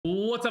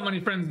What's up, money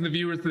friends and the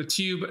viewers of the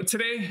tube?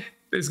 Today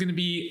is going to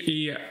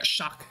be a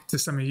shock to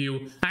some of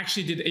you. I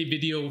actually did a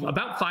video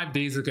about 5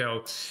 days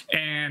ago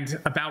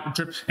and about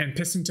drip and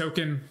piston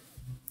token.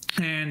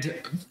 And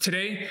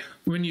today,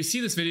 when you see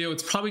this video,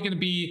 it's probably going to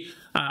be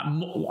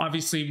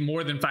obviously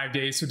more than 5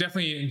 days. So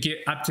definitely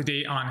get up to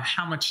date on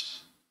how much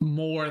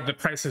more the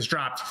price has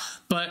dropped.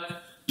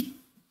 But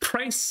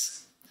price,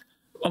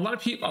 a lot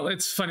of people,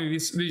 it's funny,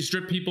 these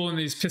drip people and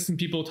these piston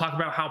people talk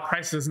about how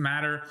price doesn't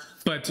matter.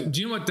 But do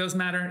you know what does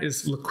matter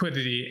is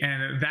liquidity,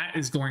 and that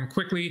is going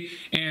quickly.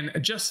 And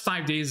just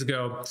 5 days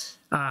ago,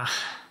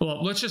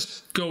 well, let's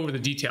just go over the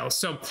details.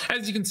 So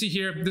as you can see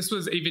here, this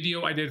was a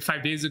video I did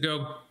 5 days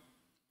ago.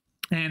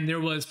 And there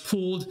was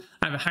pooled,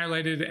 I've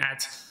highlighted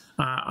at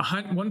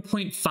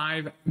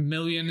 1.5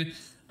 million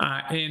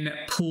in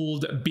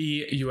pooled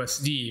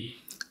BUSD.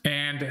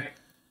 And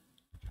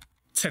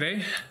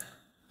today,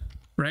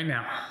 right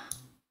now,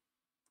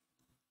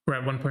 we're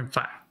at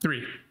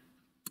 1.53.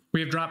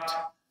 We have dropped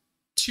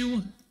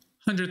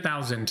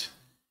 200,000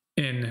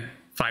 in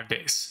 5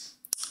 days.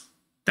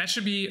 That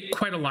should be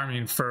quite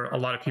alarming for a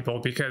lot of people,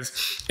 because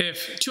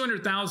if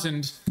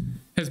 200,000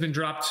 has been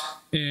dropped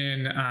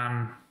in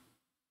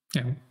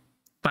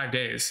 5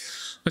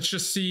 days. Let's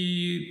just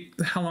see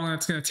how long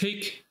that's going to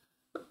take.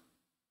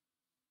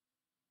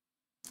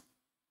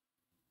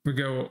 We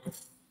go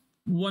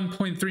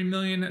 1.3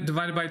 million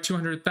divided by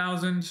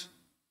 200,000,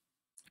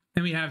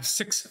 and we have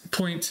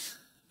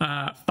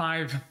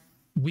 6.5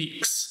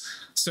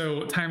 weeks.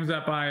 So times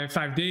that by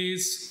 5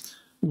 days,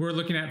 we're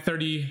looking at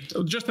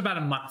just about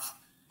a month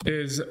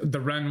is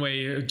the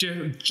runway,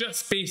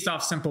 just based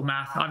off simple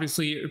math.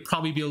 Obviously, it'd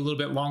probably be a little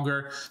bit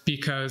longer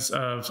because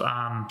of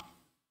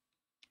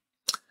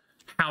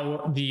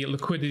how the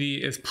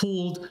liquidity is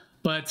pooled,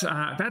 but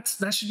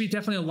that should be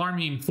definitely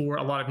alarming for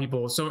a lot of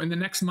people. So in the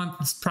next month,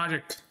 this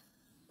project,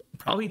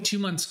 probably 2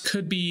 months,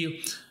 could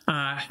be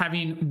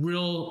having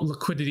real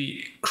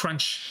liquidity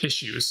crunch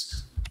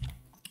issues.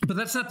 But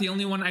that's not the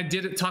only one. I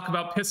did talk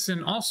about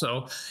Piston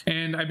also,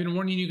 and I've been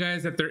warning you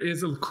guys that there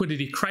is a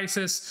liquidity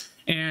crisis.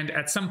 And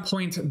at some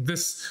point,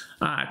 this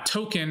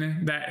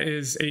token that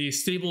is a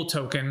stable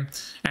token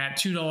at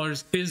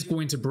 $2 is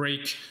going to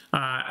break.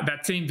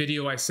 That same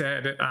video I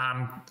said,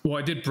 well,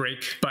 it did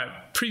break,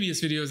 but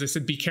previous videos I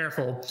said be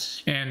careful,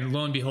 and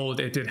lo and behold,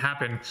 it did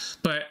happen.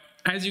 But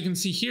as you can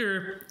see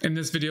here in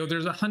this video,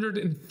 there's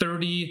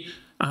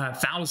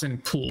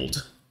 130,000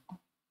 pooled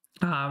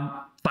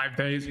 5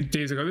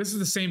 days ago. This is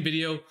the same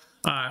video,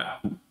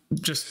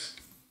 just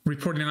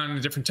reporting on a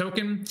different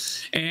token.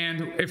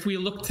 And if we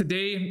look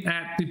today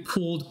at the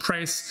pooled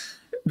price,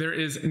 there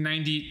is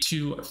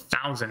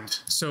 92,000.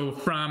 So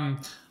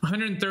from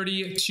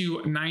 130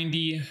 to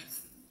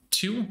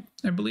 92,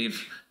 I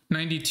believe,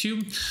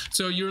 92.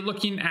 So you're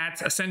looking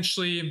at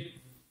essentially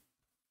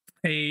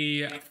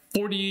a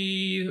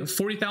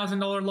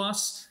 $40,000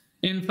 loss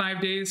in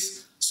 5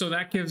 days. So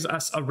that gives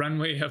us a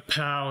runway of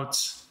about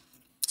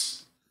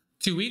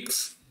 2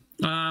 weeks.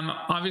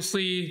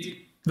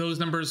 Obviously, those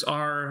numbers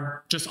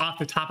are just off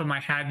the top of my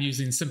head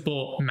using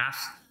simple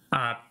math,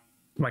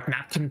 like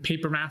napkin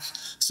paper math.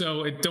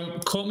 So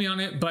don't quote me on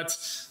it, but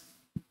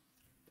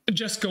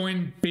just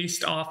going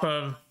based off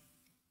of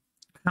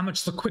how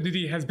much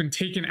liquidity has been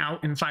taken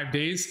out in 5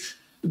 days,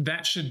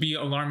 that should be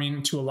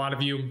alarming to a lot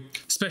of you,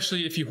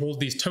 especially if you hold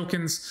these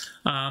tokens.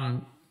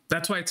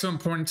 That's why it's so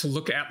important to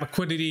look at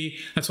liquidity.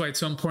 That's why it's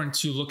so important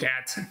to look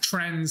at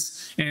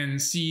trends and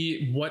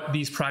see what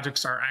these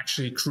projects are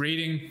actually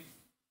creating.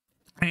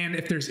 And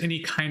if there's any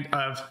kind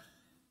of,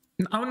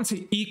 I wouldn't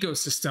say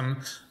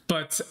ecosystem,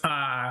 but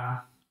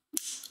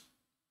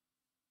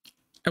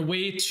a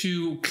way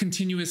to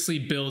continuously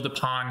build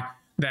upon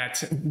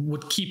that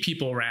would keep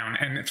people around.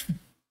 And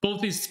both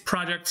these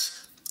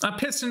projects,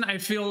 Piston, I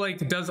feel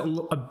like does a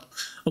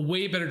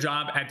way better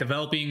job at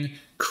developing,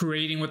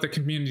 creating what the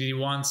community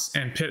wants,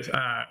 and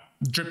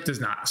Drip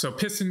does not. So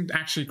Piston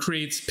actually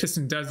creates,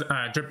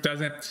 Drip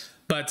doesn't,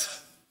 but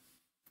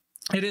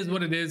it is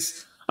what it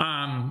is.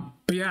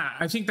 But yeah,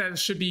 I think that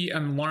should be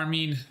an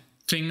alarming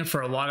thing for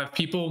a lot of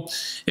people.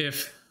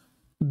 If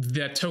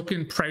the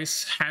token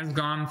price has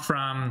gone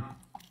from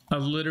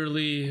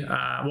literally,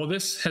 well,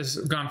 this has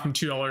gone from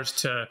 $2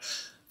 to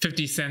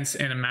 50 cents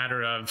in a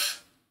matter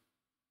of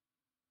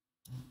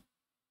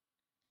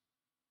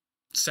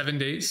 7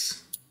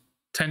 days,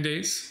 10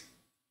 days,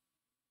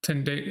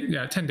 10 days,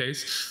 yeah, 10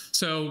 days.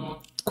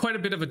 So quite a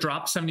bit of a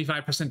drop,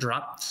 75%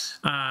 drop.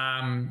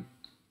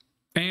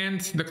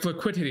 And the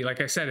liquidity,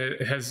 like I said,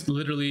 it has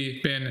literally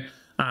been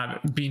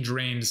being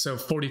drained. So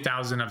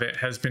 40,000 of it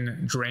has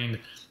been drained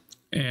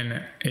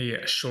in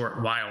a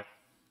short while,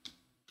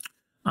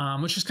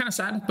 which is kind of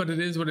sad, but it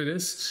is what it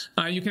is.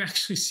 You can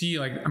actually see,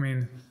 like, I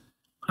mean,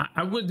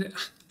 I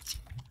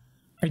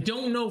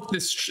don't know if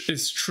this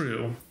is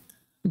true,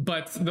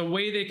 but the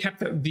way they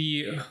kept I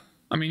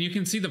mean, you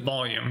can see the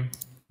volume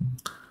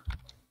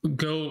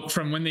go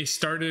from when they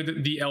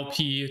started the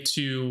LP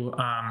to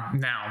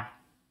now.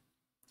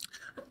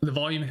 The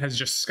volume has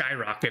just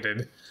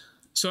skyrocketed.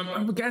 So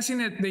I'm guessing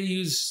that they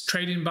use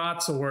trading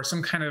bots or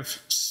some kind of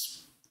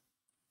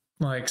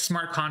like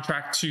smart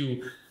contract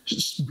to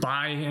just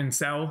buy and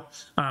sell.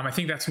 I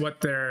think that's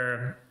what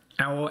their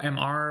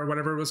LMR or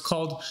whatever it was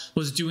called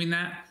was doing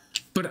that.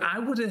 But I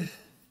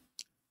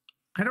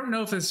don't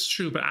know if this is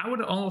true, but I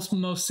would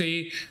almost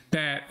say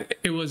that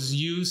it was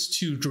used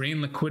to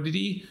drain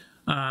liquidity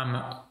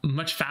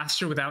much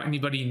faster without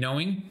anybody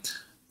knowing.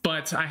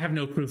 But I have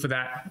no proof of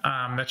that.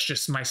 That's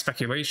just my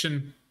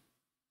speculation.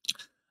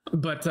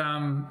 But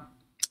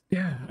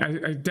yeah,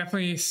 I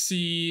definitely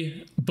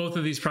see both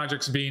of these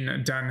projects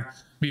being done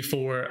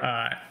before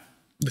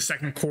the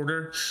second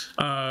quarter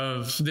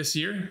of this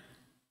year.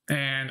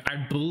 And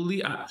I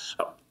believe,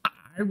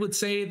 I would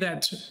say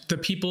that the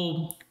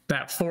people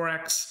that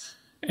Forex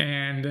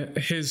and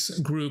his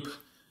group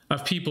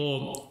of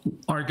people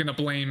are going to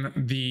blame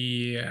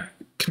the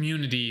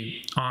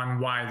community on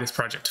why this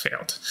project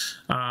failed.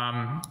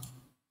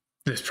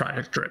 This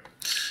project drip.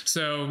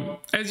 So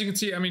as you can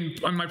see, I mean,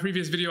 on my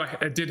previous video,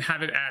 I did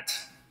have it at,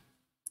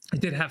 I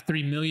did have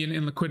 3 million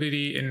in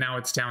liquidity, and now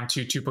it's down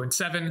to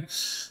 2.7.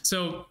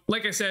 So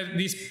like I said,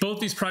 both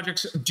these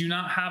projects do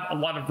not have a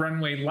lot of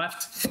runway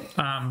left.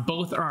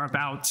 Both are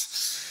about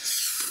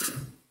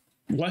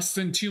less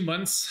than 2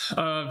 months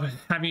of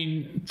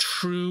having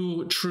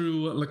true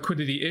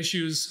liquidity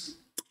issues.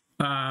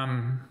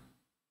 Yeah,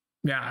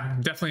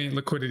 definitely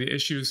liquidity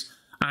issues.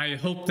 I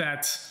hope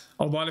that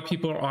a lot of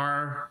people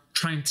are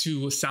trying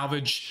to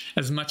salvage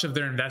as much of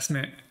their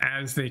investment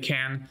as they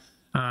can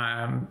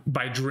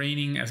by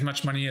draining as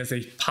much money as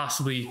they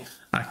possibly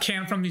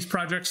can from these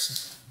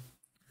projects.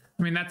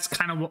 I mean, that's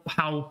kind of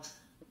how,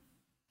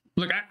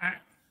 look,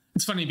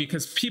 it's funny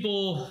because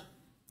people,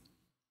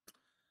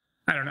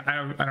 I don't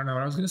know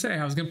what I was going to say.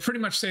 I was going to pretty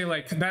much say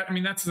like that. I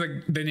mean, that's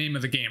the name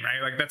of the game,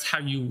 right? Like that's how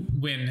you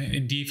win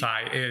in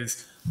DeFi,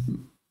 is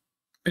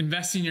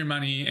investing your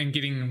money and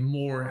getting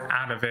more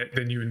out of it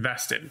than you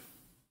invested.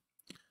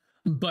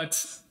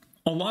 But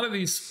a lot of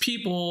these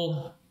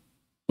people,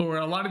 or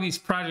a lot of these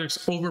projects,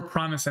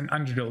 overpromise and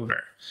underdeliver,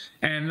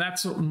 and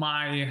that's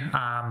my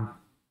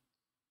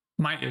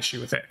my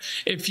issue with it.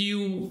 If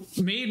you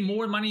made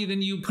more money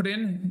than you put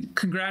in,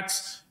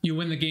 congrats, you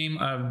win the game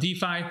of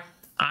DeFi.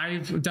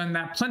 I've done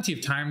that plenty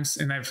of times,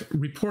 and I've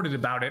reported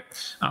about it,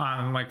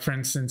 like for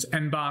instance,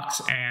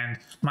 Nbox and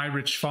My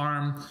Rich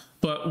Farm.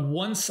 But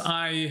once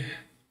I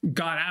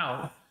got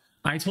out,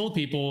 I told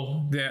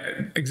people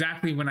that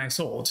exactly when I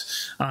sold.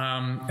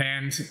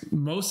 And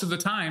most of the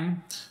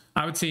time,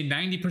 I would say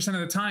 90%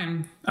 of the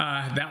time,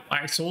 that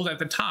I sold at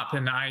the top,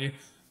 and I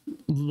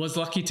was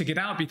lucky to get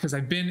out because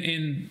I've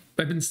been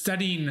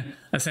studying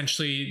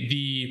essentially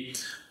the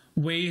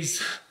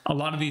ways a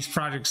lot of these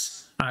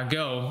projects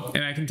go.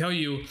 And I can tell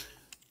you,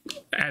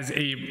 as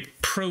a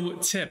pro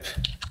tip,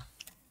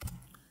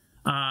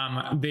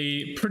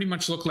 they pretty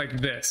much look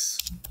like this.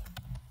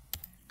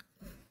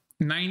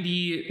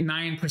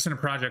 99% of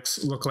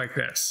projects look like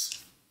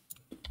this.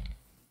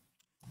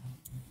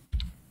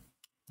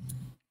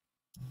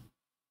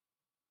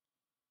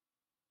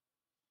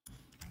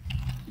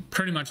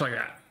 Pretty much like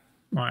that,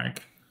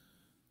 like,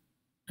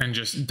 and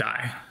just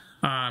die.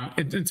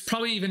 It's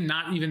probably even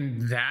not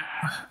even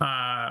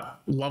that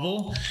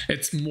level.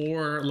 It's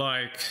more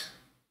like,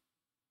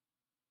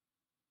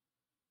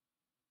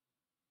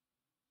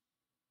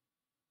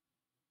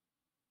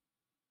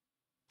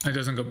 it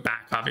doesn't go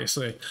back,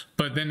 obviously,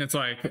 but then it's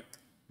like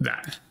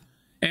that.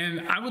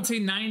 And I would say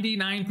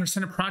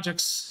 99% of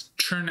projects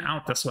churn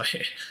out this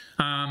way.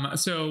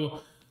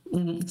 So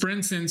for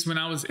instance, when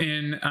I was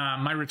in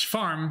My Rich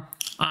Farm,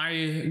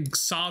 I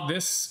saw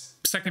this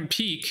second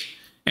peak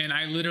and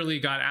I literally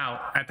got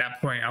out at that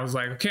point. I was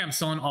like, okay, I'm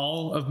selling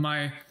all of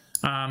my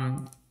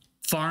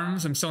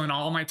farms, I'm selling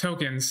all my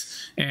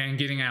tokens and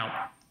getting out.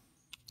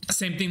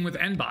 Same thing with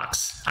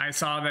Nbox. I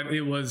saw that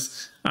it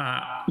was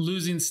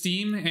losing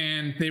steam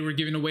and they were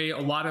giving away a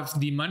lot of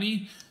the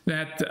money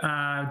that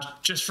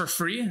just for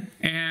free,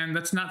 and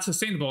that's not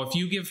sustainable. If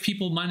you give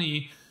people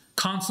money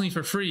constantly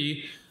for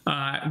free,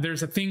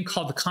 there's a thing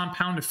called the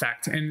compound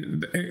effect,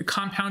 and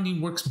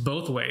compounding works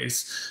both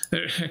ways.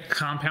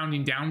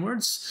 Compounding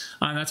downwards,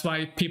 that's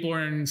why people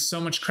are in so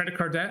much credit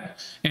card debt,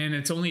 and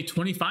it's only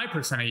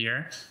 25% a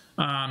year,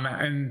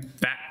 and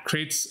that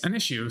creates an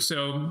issue.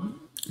 So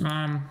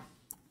I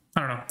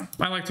don't know.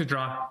 I like to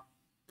draw,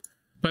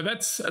 but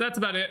that's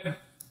about it.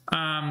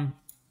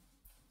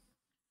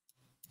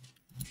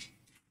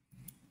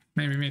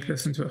 Maybe make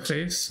this into a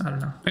face. I don't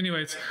know.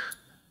 Anyways,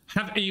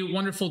 have a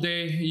wonderful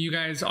day. You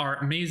guys are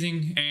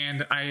amazing,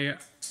 and I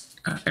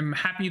am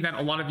happy that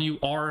a lot of you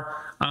are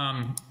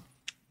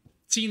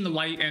seeing the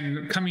light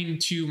and coming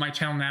to my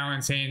channel now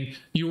and saying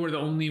you are the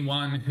only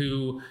one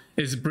who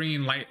is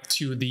bringing light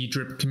to the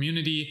drip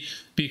community,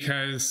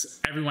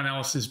 because everyone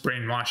else is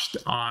brainwashed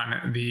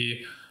on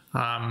the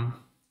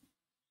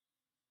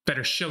that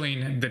are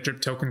shilling the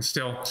drip token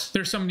still.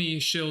 There's so many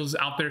shills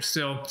out there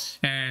still,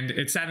 and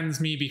it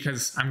saddens me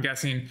because I'm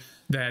guessing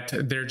that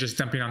they're just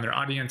dumping on their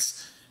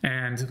audience,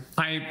 and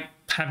I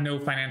have no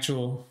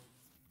financial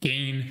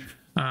gain,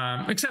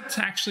 except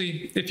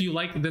actually, if you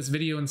like this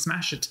video and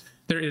smash it,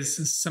 there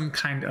is some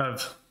kind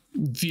of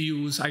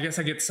views. I guess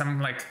I get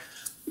some like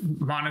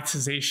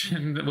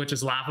monetization, which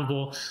is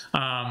laughable.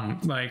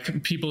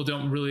 Like people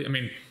don't really, I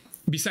mean,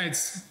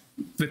 besides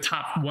the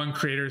top 1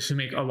 creators who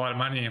make a lot of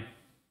money,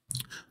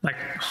 like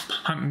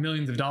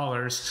millions of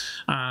dollars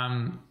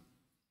from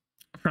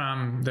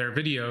their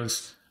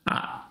videos,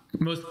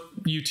 most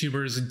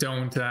YouTubers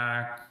don't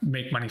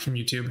make money from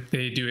YouTube.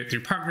 They do it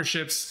through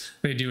partnerships.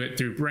 They do it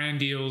through brand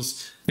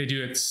deals. They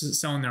do it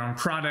selling their own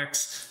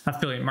products,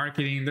 affiliate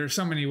marketing. There's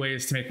so many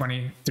ways to make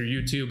money through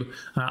YouTube.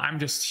 I'm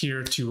just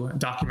here to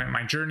document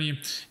my journey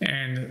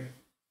and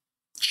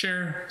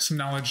share some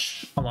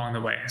knowledge along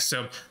the way.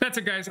 So that's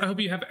it, guys. I hope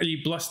you have a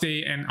blessed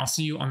day, and I'll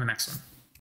see you on the next one.